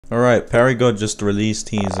Alright, TheParryGod just released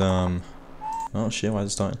his oh shit, why is it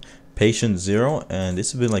starting? Patient Zero, and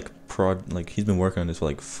this has been like he's been working on this for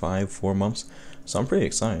like 4 months. So I'm pretty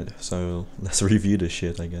excited. So let's review this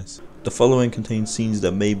shit, I guess. The following contains scenes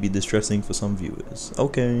that may be distressing for some viewers.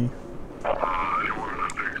 Okay.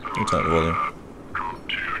 We'll turn the volume.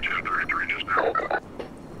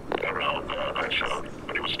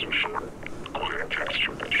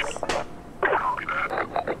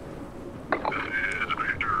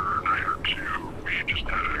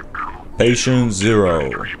 Patient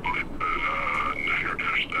Zero.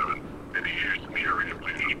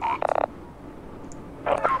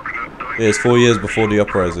 It's 4 years before the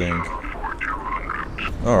uprising.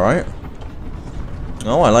 Alright.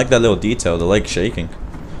 Oh, I like that little detail, the leg shaking.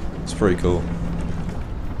 It's pretty cool.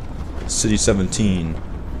 City 17.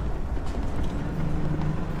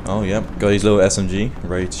 Oh, yep. Got his little SMG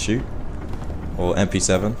ready to shoot. Or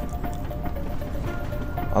MP7.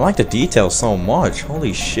 I like the details so much.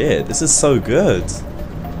 Holy shit, this is so good.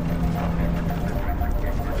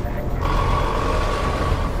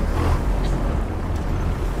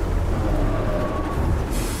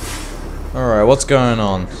 Alright, what's going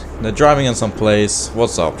on? They're driving in some place.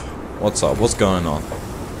 What's up? What's up? What's going on?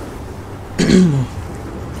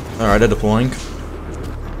 Alright, they're deploying.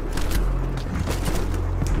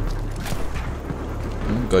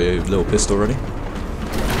 Got your little pistol ready.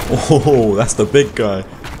 Oh, that's the big guy.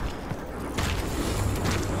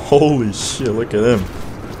 Holy shit, look at him.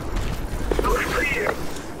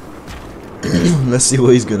 Let's see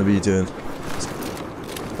what he's gonna be doing.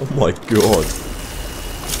 Oh my god.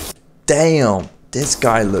 Damn, this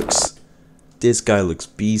guy looks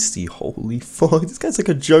beastie. Holy fuck, this guy's like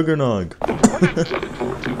a juggernaut.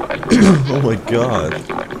 Oh my god,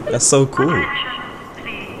 that's so cool.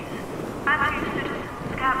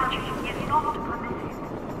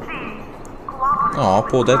 Oh,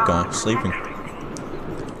 poor dead guy, sleeping.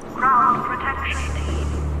 Ground protection team.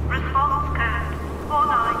 Response code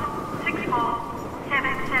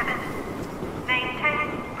 496477.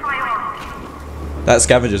 Maintain priority. That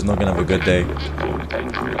scavenger's not gonna have a good day.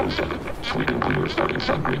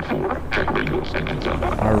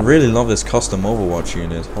 I really love this custom Overwatch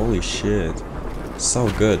unit. Holy shit. So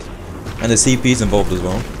good. And the CP's involved as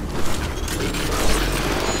well.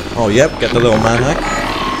 Oh, yep, get the little man hack.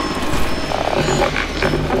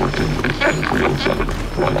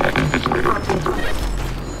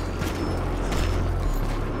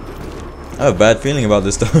 I have a bad feeling about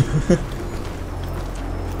this though.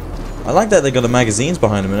 I like that they got the magazines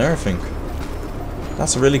behind them and everything.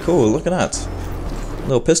 That's really cool, look at that.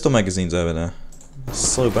 Little pistol magazines over there.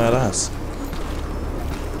 So badass.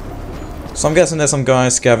 So I'm guessing there's some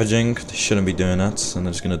guys scavenging. They shouldn't be doing that, and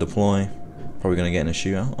they're just gonna deploy. Probably gonna get in a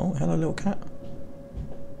shootout. Oh, hello little cat.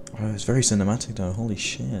 Oh, it's very cinematic though, holy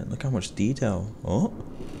shit, look how much detail. Oh.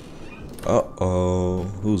 Uh-oh.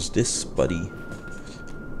 Who's this, buddy?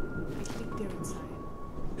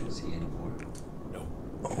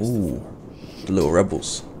 Oh, the little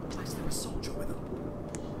rebels.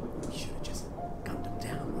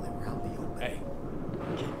 Hey,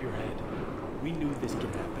 keep your head. We knew this could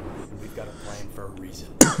happen, and we've got a plan for a reason.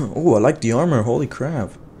 Oh, I like the armor, holy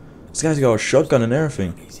crap. This guy's got a shotgun and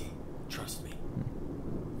everything. Easy, trust me.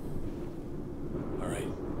 Alright,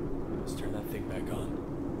 let's turn that thing back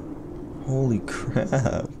on. Holy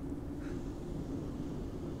crap.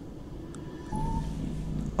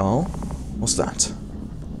 Oh, what's that?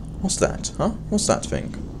 What's that, huh? What's that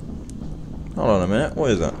thing? Hold on a minute,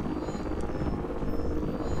 what is that?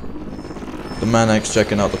 The Manac's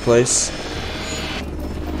checking out the place.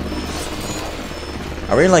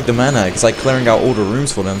 I really like the Manac, it's like clearing out all the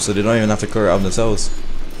rooms for them so they don't even have to clear it out themselves.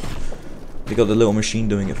 They got the little machine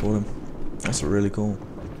doing it for them. That's really cool.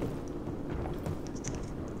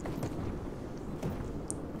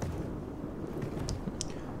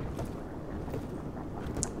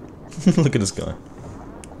 Look at this guy.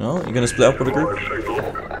 No, you're gonna split up with a group?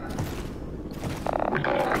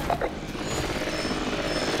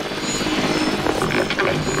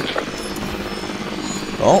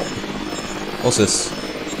 Oh, what's this?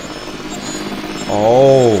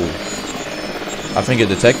 Oh, I think it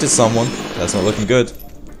detected someone. That's not looking good.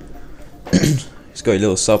 He's got a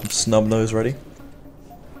little snub nose ready.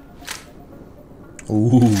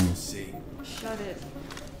 Ooh.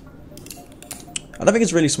 I don't think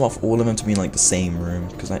it's really smart for all of them to be in like the same room,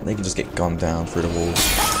 because like, they can just get gunned down through the walls.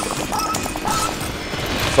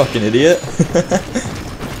 Fucking idiot.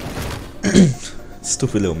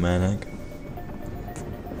 Stupid little Manag.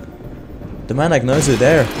 The Manag knows they're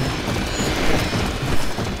there.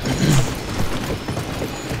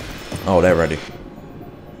 Oh, they're ready.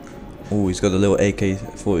 Oh, he's got a little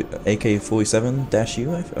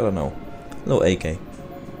AK-47-U. I don't know. Little AK.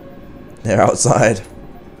 They're outside.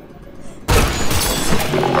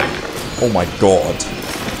 Oh my god.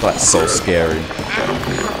 That's so scary.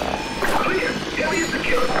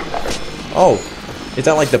 Oh, is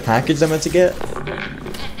that like the package they're meant to get?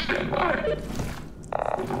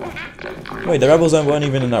 Wait, the rebels weren't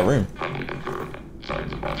even in that room.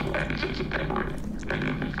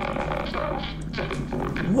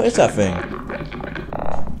 What is that thing?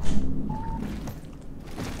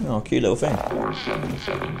 Oh, cute little thing.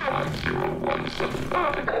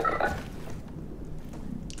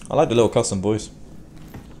 I like the little custom voice.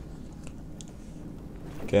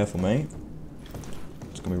 Careful, mate.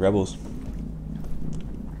 It's gonna be rebels.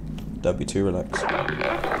 Don't be too relaxed.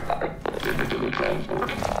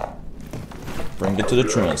 Bring it to the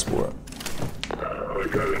transport.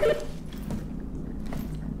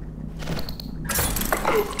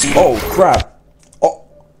 Oh crap! Oh,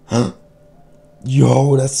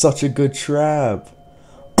 yo, that's such a good trap.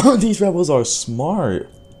 These rebels are smart.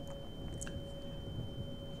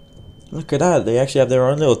 Look at that! They actually have their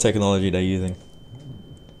own little technology they're using.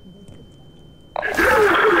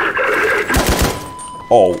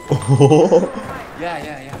 Oh.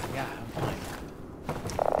 Yeah.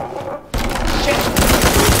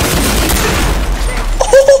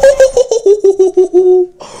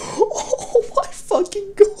 Oh my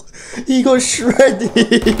fucking god! He got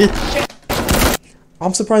shredded.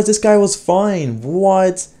 I'm surprised this guy was fine.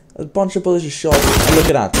 What? A bunch of bullets just shot. And look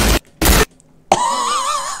at that.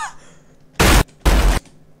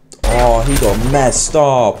 Oh, he got messed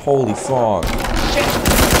up. Holy fuck.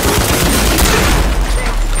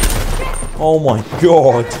 Oh my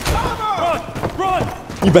god. Run!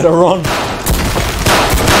 You better run.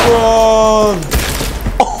 Run!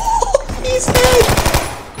 Oh, he's dead.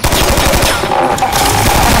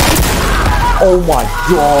 Oh my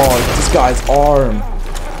god. This guy's arm.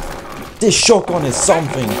 This shotgun is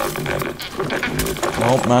something.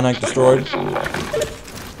 Nope, Maniac destroyed.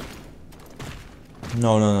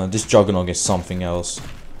 No. This Juggernaut gets something else.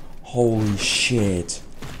 Holy shit.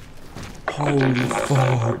 Holy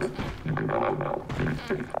fuck.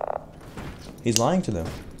 He's lying to them.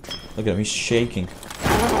 Look at him, he's shaking.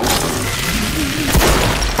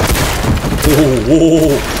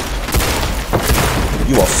 Oh.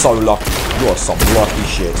 You are so lucky. You are some lucky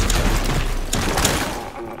shit.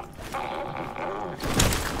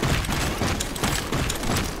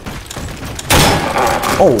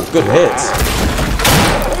 Oh, good hit.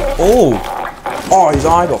 Oh, his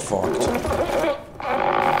eye got fucked.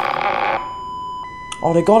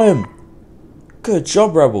 Oh, they got him. Good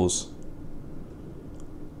job, rebels.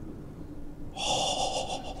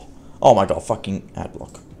 Oh my god, fucking ad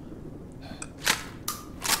block.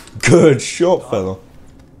 Good shot, fella.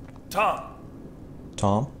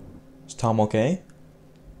 Tom? Is Tom okay?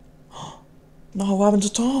 No, what happened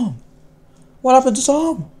to Tom? What happened to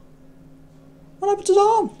Tom? What happened to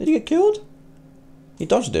Tom? Did he get killed? He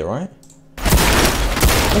dodged it, right?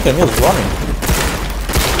 Look at him, he was running.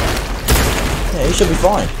 Yeah, he should be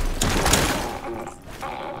fine.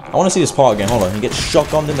 I want to see this part again. Hold on, he gets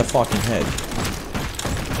shotgunned in the fucking head.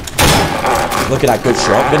 Look at that good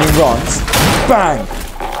shot. Then he runs. Bang!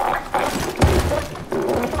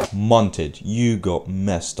 Munted, you got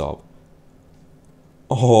messed up.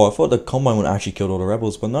 Oh, I thought the Combine would actually kill all the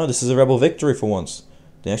rebels, but no, this is a rebel victory for once.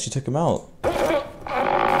 They actually took him out.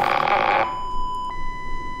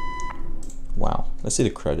 Wow, let's see the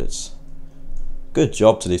credits. Good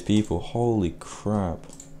job to these people. Holy crap.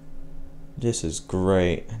 This is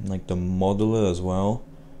great. And like the modeler as well.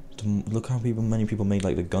 Look how many people made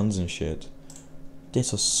like the guns and shit.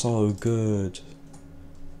 This is so good.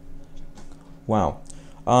 Wow.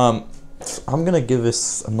 I'm gonna give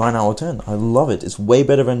this a 9 out of 10. I love it. It's way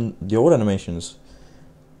better than the old animations.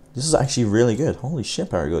 This is actually really good. Holy shit,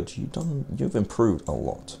 TheParryGod, you've improved a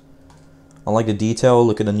lot. I like the detail.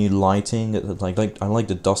 Look at the new lighting. I like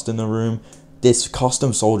the dust in the room. This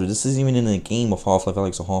custom soldier. This isn't even in a game of Half-Life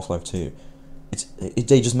Alyx or Half-Life 2.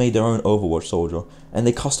 They just made their own Overwatch soldier, and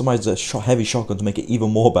they customized the heavy shotgun to make it even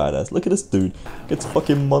more badass. Look at this dude, gets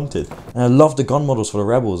fucking munted. And I love the gun models for the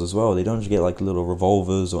rebels as well. They don't just get like little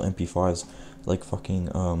revolvers or MP5s like fucking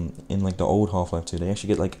in like the old Half-Life 2. They actually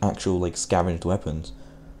get like actual like scavenged weapons.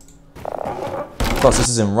 Plus this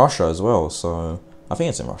is in Russia as well, so I think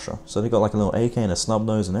it's in Russia. So they got like a little AK and a snub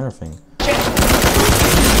nose and everything.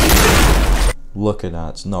 Look at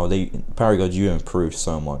that. No, TheParryGod, you improved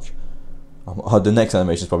so much. The next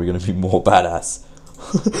animation is probably going to be more badass.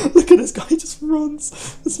 Look at this guy, he just runs.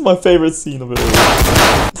 This is my favorite scene of it all.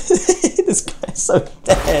 This guy is so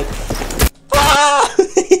dead. Ah!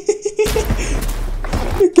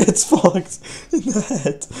 gets fucked in the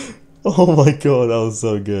head. Oh my god, that was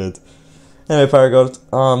so good. Anyway,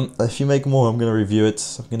 TheParryGod, if you make more, I'm gonna review it.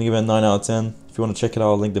 I'm gonna give it a 9 out of 10. If you want to check it out,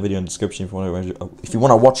 I'll link the video in the description if you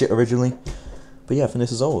want to watch it originally. But yeah, I think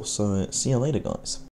this is all. So see you later, guys.